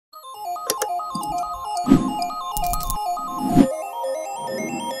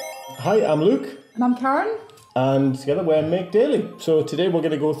Hi, I'm Luke. And I'm Karen. And together we're MakeDaley. So today we're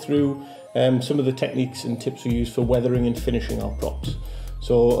going to go through some of the techniques and tips we use for weathering and finishing our props.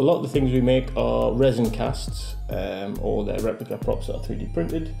 So a lot of the things we make are resin casts or they're replica props that are 3D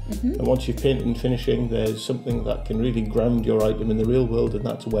printed. And once you've painted and finishing, there's something that can really ground your item in the real world, and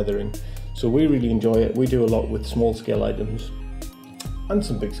that's weathering. So we really enjoy it. We do a lot with small scale items and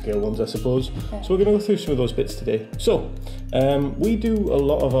some big scale ones, I suppose. Okay. So we're going to go through some of those bits today. So we do a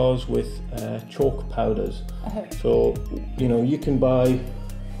lot of ours with chalk powders. So, you know, you can buy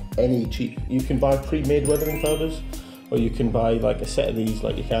you can buy pre-made weathering powders, or you can buy like a set of these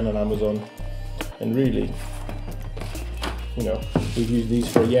like you can on Amazon. And really, you know, we've used these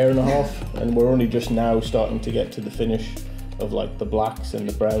for a year and a half, and we're only just now starting to get to the finish of like the blacks and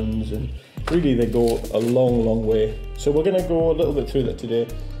the browns, and really they go a long way. So we're going to go a little bit through that today.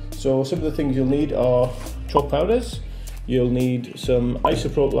 So some of the things you'll need are chalk powders. You'll need some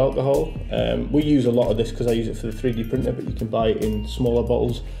isopropyl alcohol. We use a lot of this because I use it for the 3D printer, but you can buy it in smaller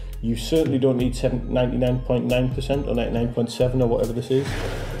bottles. You certainly don't need 99.9% or 99.7 or whatever this is.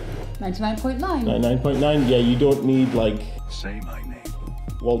 99.9. 99.9, yeah, you don't need like... Say my name.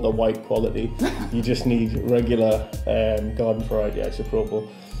 Walter White quality. You just need regular garden variety isopropyl.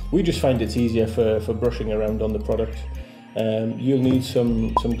 We just find it's easier for brushing around on the product. You'll need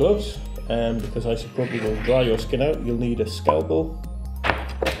some gloves because isopropyl will dry your skin out. You'll need a scalpel.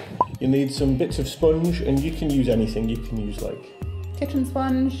 You'll need some bits of sponge, and you can use anything. You can use like kitchen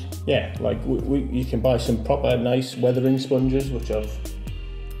sponge. Yeah, like you can buy some proper nice weathering sponges, which I've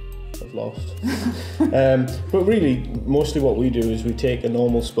lost. But really, mostly what we do is we take a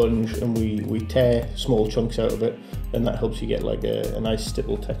normal sponge and we tear small chunks out of it, and that helps you get like a nice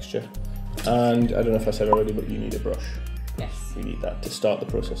stipple texture. And I don't know if I said already, but you need a brush. Yes. We need that to start the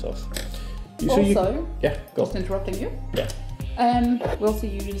process off. Yeah, go. Just interrupting you. Yeah. We also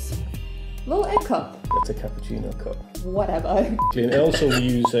use a little egg cup. That's a cappuccino cup. Whatever. And also we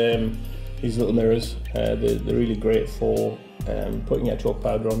use these little mirrors. They're really great for putting your chalk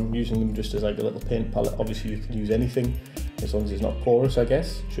powder on, using them just as like a little paint palette. Obviously you can use anything as long as it's not porous, I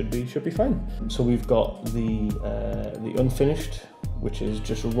guess. Should be fine. So we've got the unfinished, which is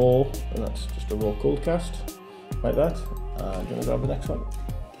just raw, and that's just a raw cold cast like that. I'm gonna grab the next one.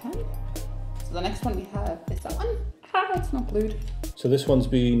 Okay. So the next one we have is that one. It's not glued. So this one's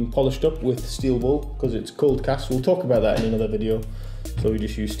been polished up with steel wool because it's cold cast. We'll talk about that in another video. So we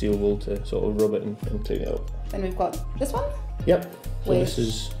just use steel wool to sort of rub it and clean it up. Then we've got this one. Yep. So this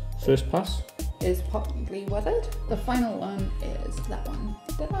is first pass. Is partly weathered. The final one is that one.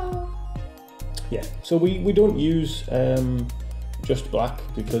 Ta-da! Yeah. So we don't use just black,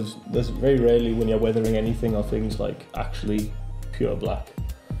 because there's very rarely when you're weathering anything are things like actually pure black.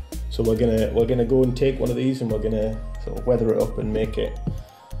 So we're gonna go and take one of these and we're gonna sort of weather it up and make it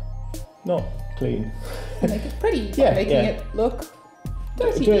not clean. Make it pretty. Yeah, making it look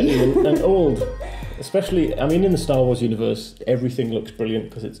dirty and old. Especially, I mean, in the Star Wars universe, everything looks brilliant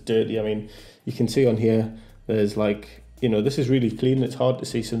because it's dirty. I mean, you can see on here, there's like, you know, this is really clean. It's hard to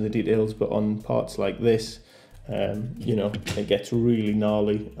see some of the details, but on parts like this, you know, it gets really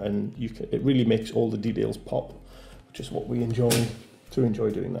gnarly, and it really makes all the details pop, which is what we enjoy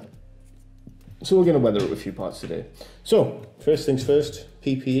doing that. So we're going to weather it with a few parts today. So first things first,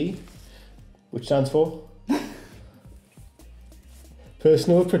 PPE, which stands for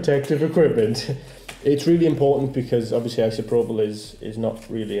personal protective equipment. It's really important because obviously isopropyl is not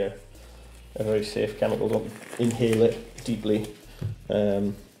really a very safe chemical. Don't inhale it deeply.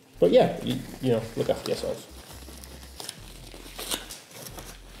 But yeah, you know, look after yourself.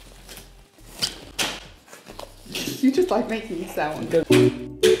 You just like making sound.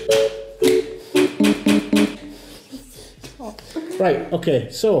 Right,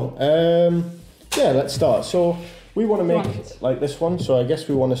 okay, so yeah, let's start. So we want to make like this one, so I guess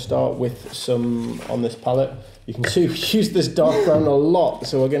we want to start with some on this palette. You can see we use this dark brown a lot,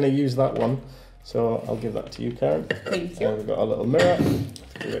 so we're going to use that one. So I'll give that to you, Karen. Thank you. And we've got a little mirror.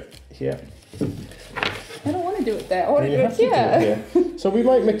 Do it here. I don't want to do it there. I want to do it here. So we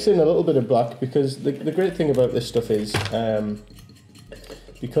might mix in a little bit of black, because the great thing about this stuff is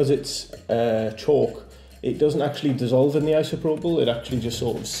because it's chalk, it doesn't actually dissolve in the isopropyl. It actually just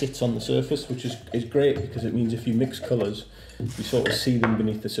sort of sits on the surface, which is great, because it means if you mix colours, you sort of see them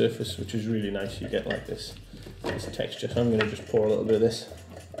beneath the surface, which is really nice. You get like this texture. So I'm going to just pour a little bit of this.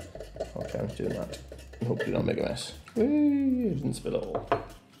 Okay, I'm doing that. And hopefully not make a mess. It didn't spill it all.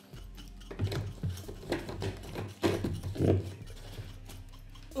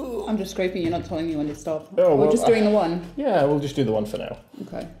 I'm just scraping, you're not telling me when to stop. Oh, We're just doing the one. Yeah, we'll just do the one for now.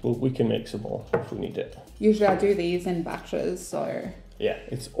 Okay. We can make some more if we need it. Usually I do these in batches, so... yeah,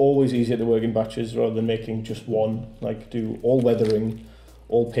 it's always easier to work in batches rather than making just one. Like do all weathering,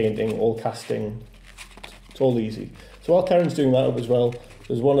 all painting, all casting. It's all easy. So while Karen's doing that up as well,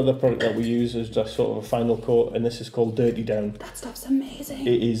 there's one other product that we use as just sort of a final coat, and this is called Dirty Down. That stuff's amazing.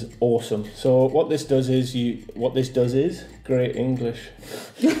 It is awesome. So what this does is great English.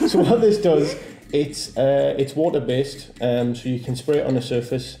 So what this does, it's water based, so you can spray it on a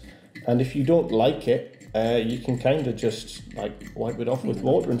surface, and if you don't like it, you can kind of just like wipe it off with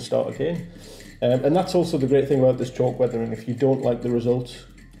water and start again. And that's also the great thing about this chalk weathering. If you don't like the results,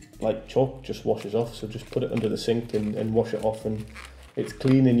 like chalk just washes off, so just put it under the sink and wash it off, and it's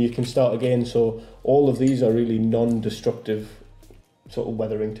clean and you can start again. So all of these are really non-destructive sort of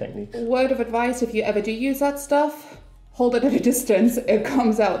weathering techniques. Word of advice, if you ever do use that stuff, hold it at a distance. It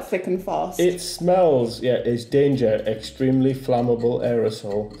comes out thick and fast. It smells, yeah, it's danger, extremely flammable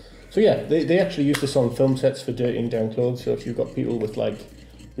aerosol. So yeah, they actually use this on film sets for dirtying down clothes. So if you've got people with like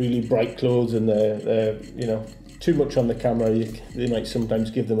really bright clothes and they're you know, too much on the camera, they might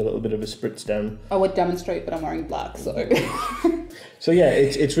sometimes give them a little bit of a spritz down. I would demonstrate, but I'm wearing black, so. So yeah,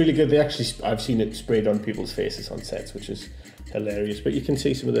 it's really good. I've seen it sprayed on people's faces on sets, which is hilarious. But you can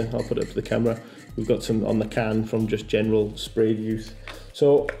see some of I'll put it up to the camera. We've got some on the can from just general sprayed use.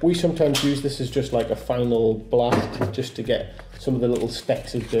 So we sometimes use this as just like a final blast, just to get some of the little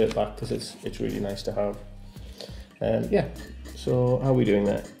specks of dirt back, because it's really nice to have. Yeah. So how are we doing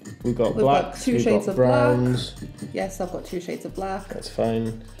that? We've got blacks, two shades of browns. Black. Yes, I've got 2 shades of black. That's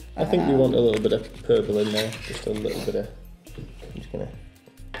fine. I think we want a little bit of purple in there, just a little bit of. I'm just gonna.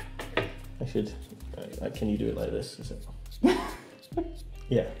 Can you do it like this? Is it?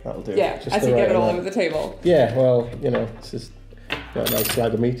 Yeah, that'll do. Yeah, just as you get it all over the table. Yeah, well, you know, it's just got a nice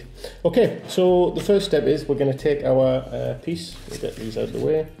slab of meat. Okay, so the first step is we're going to take our piece. We'll get these out of the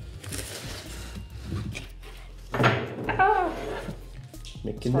way.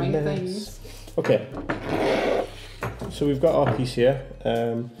 Making the mess. Okay, so we've got our piece here,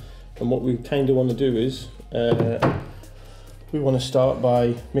 and what we kind of want to do is we want to start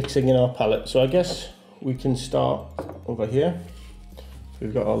by mixing in our palette. So I guess we can start over here. So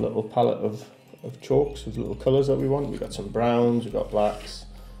we've got our little palette of chalks with little colours that we want. We've got some browns, we've got blacks,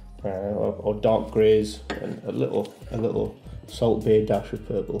 or dark greys, and a little Salt Bay dash of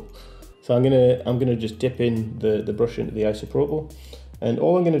purple. So I'm gonna just dip in the brush into the isopropyl. And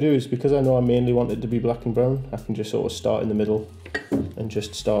all I'm going to do is, because I know I mainly want it to be black and brown, I can just sort of start in the middle and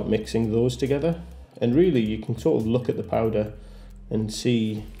just start mixing those together. And really you can sort of look at the powder and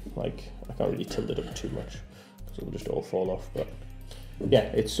see, like, I can't really tilt it up too much because it'll just all fall off, but yeah,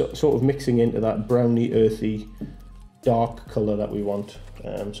 it's sort of mixing into that browny, earthy, dark colour that we want.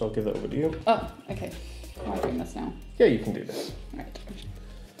 So I'll give that over to you. Oh, okay. Am I doing this now? Yeah, you can do this. Right.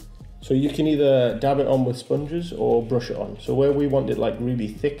 So you can either dab it on with sponges or brush it on. So where we want it like really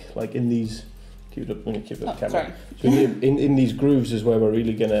thick, like in these, keep it up the camera. Sorry. So in these grooves is where we're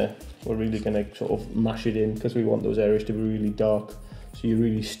really gonna sort of mash it in, because we want those areas to be really dark. So you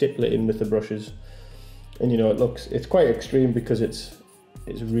really stipple it in with the brushes, and you know it's quite extreme because it's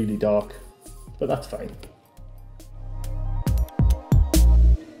really dark, but that's fine.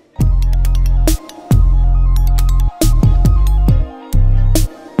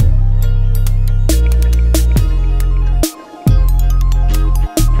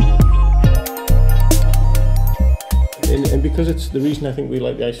 And because it's the reason I think we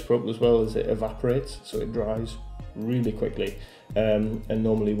like the isopropyl as well is it evaporates, so it dries really quickly. And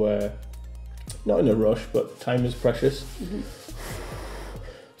normally we're not in a rush, but time is precious. Mm-hmm.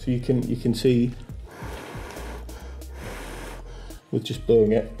 So you can see with just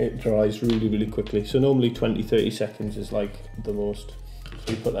blowing it dries really quickly. So normally 20-30 seconds is like the most.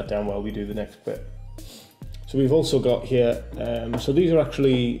 So we put that down while we do the next bit. So we've also got here, so these are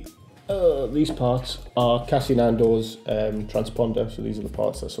actually these parts are Cassinando's transponder. So these are the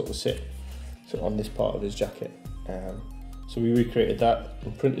parts that sort of sit on this part of his jacket. So we recreated that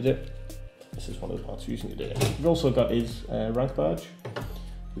and printed it. This is one of the parts we're using to do it. We've also got his rank badge.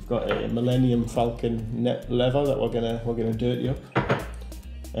 We've got a Millennium Falcon net leather that we're gonna dirty up,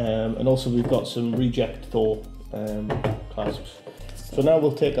 and also we've got some reject Thor clasps. So now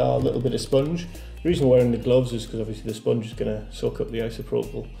we'll take our little bit of sponge. The reason we're wearing the gloves is because obviously the sponge is gonna soak up the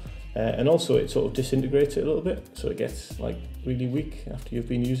isopropyl. And also it sort of disintegrates it a little bit, so it gets like really weak after you've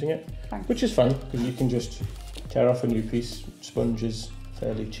been using it. Thanks. Which is fine, because you can just tear off a new piece. Sponge is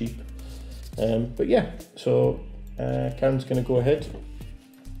fairly cheap. But yeah, so Karen's going to go ahead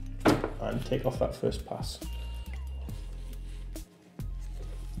and take off that first pass.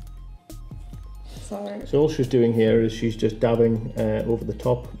 So all she's doing here is she's just dabbing over the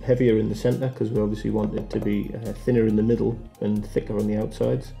top, heavier in the centre, because we obviously want it to be thinner in the middle and thicker on the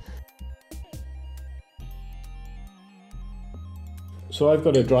outsides. So I've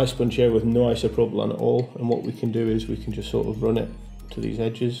got a dry sponge here with no isopropyl on at all, and what we can do is we can just sort of run it to these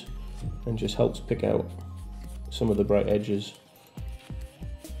edges and just helps pick out some of the bright edges.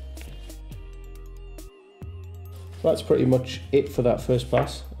 That's pretty much it for that first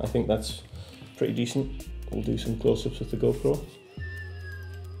pass. I think that's pretty decent. We'll do some close-ups with the GoPro.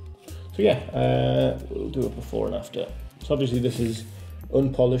 So yeah, we'll do a before and after. So obviously this is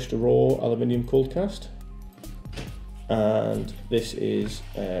unpolished raw aluminium cold cast, and this is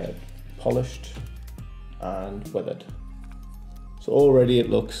polished and weathered. So already it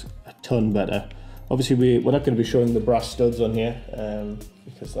looks a ton better. Obviously we're not going to be showing the brass studs on here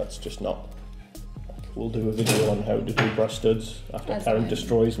because that's just not. We'll do a video on how to do brass studs after Karen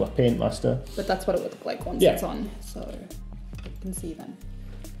destroys my paint master. But that's what it would look like once it's on, so you can see then.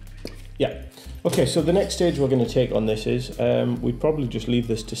 Yeah. Okay, so the next stage we're going to take on this is we'd probably just leave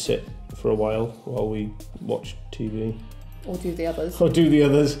this to sit for a while we watch TV. Or do the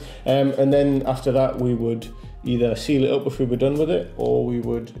others. And then after that we would either seal it up if we were done with it, or we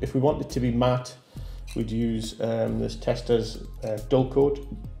would, if we want it to be matte, we'd use this Tester's dull coat.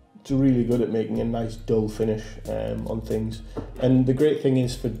 It's really good at making a nice dull finish on things. And the great thing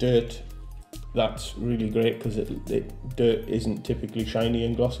is for dirt, that's really great because dirt isn't typically shiny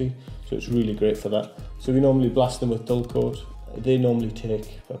and glossy, so it's really great for that. So we normally blast them with dull coat. They normally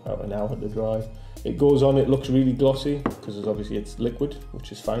take about an hour to dry. It goes on, it looks really glossy because obviously it's liquid,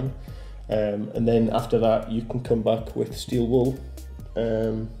 which is fine. And then after that you can come back with steel wool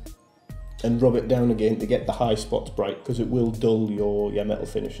and rub it down again to get the high spots bright, because it will dull your metal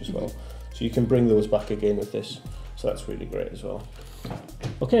finish as well. So you can bring those back again with this, so that's really great as well.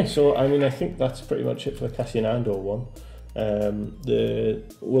 Okay, so I mean I think that's pretty much it for the Cassian Andor one.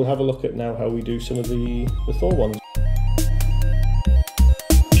 We'll have a look at now how we do some of the Thor ones.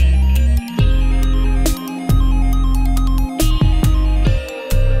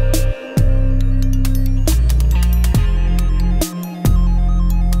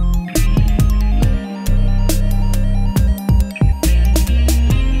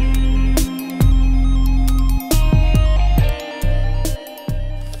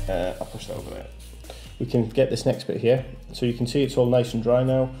 We can get this next bit here, so you can see it's all nice and dry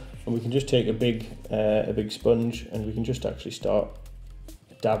now, and we can just take a big sponge and we can just actually start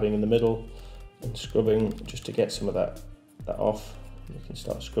dabbing in the middle and scrubbing just to get some of that off. We can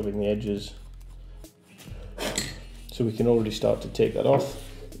start scrubbing the edges, so we can already start to take that off.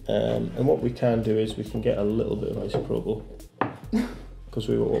 And what we can do is we can get a little bit of isopropyl, because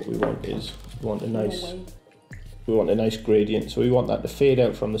what we want is we want a nice gradient, so we want that to fade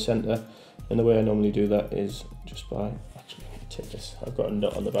out from the centre. And the way I normally do that is just by, actually, take this, I've got a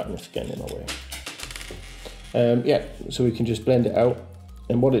nut on the back and it's getting in my way. Yeah, so we can just blend it out,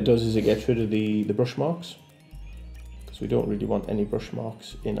 and what it does is it gets rid of the brush marks, because we don't really want any brush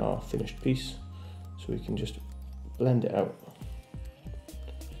marks in our finished piece. So we can just blend it out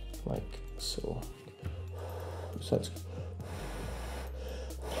like so. So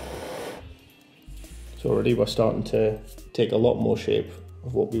already we're starting to take a lot more shape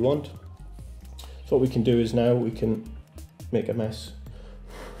of what we want. So what we can do is now we can make a mess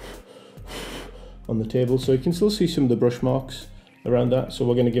on the table, so you can still see some of the brush marks around that. So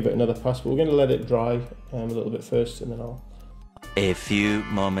we're going to give it another pass, but we're going to let it dry a little bit first, and then I'll... A few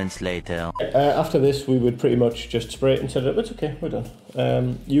moments later. After this we would pretty much just spray it and set it up. It's okay, we're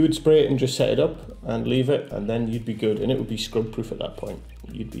done. You would spray it and just set it up and leave it, and then you'd be good, and it would be scrub proof at that point.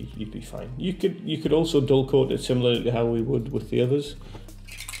 You'd be fine. You could also dull coat it similar to how we would with the others,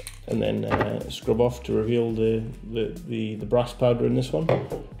 and then scrub off to reveal the brass powder in this one,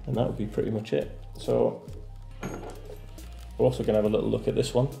 and that would be pretty much it. So we're also going to have a little look at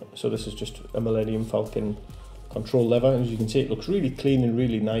this one. So this is just a Millennium Falcon control lever, and as you can see it looks really clean and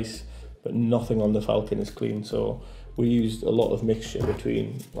really nice, but nothing on the Falcon is clean. So we used a lot of mixture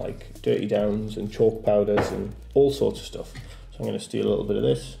between like dirty downs and chalk powders and all sorts of stuff. So I'm going to steal a little bit of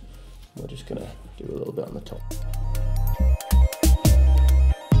this. We're just going to do a little bit on the top.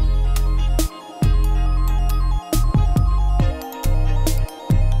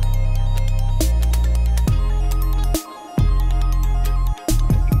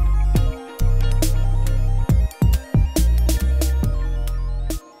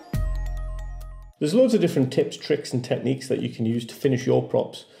 There's loads of different tips, tricks and techniques that you can use to finish your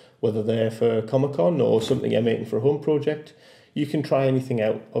props, whether they're for Comic-Con or something you're making for a home project. You can try anything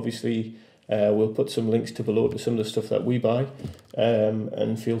out. Obviously, We'll put some links to below to some of the stuff that we buy,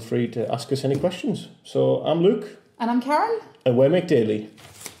 and feel free to ask us any questions. So I'm Luke. And I'm Karen. And we're MakeDaley.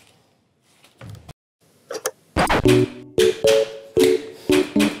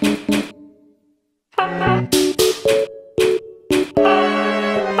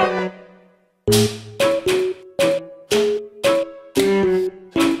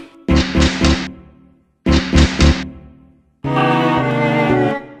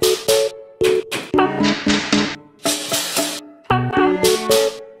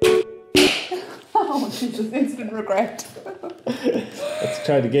 Oh, Jesus, instant regret. Let's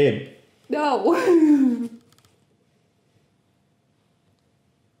try it again. No.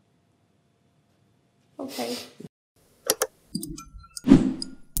 Okay.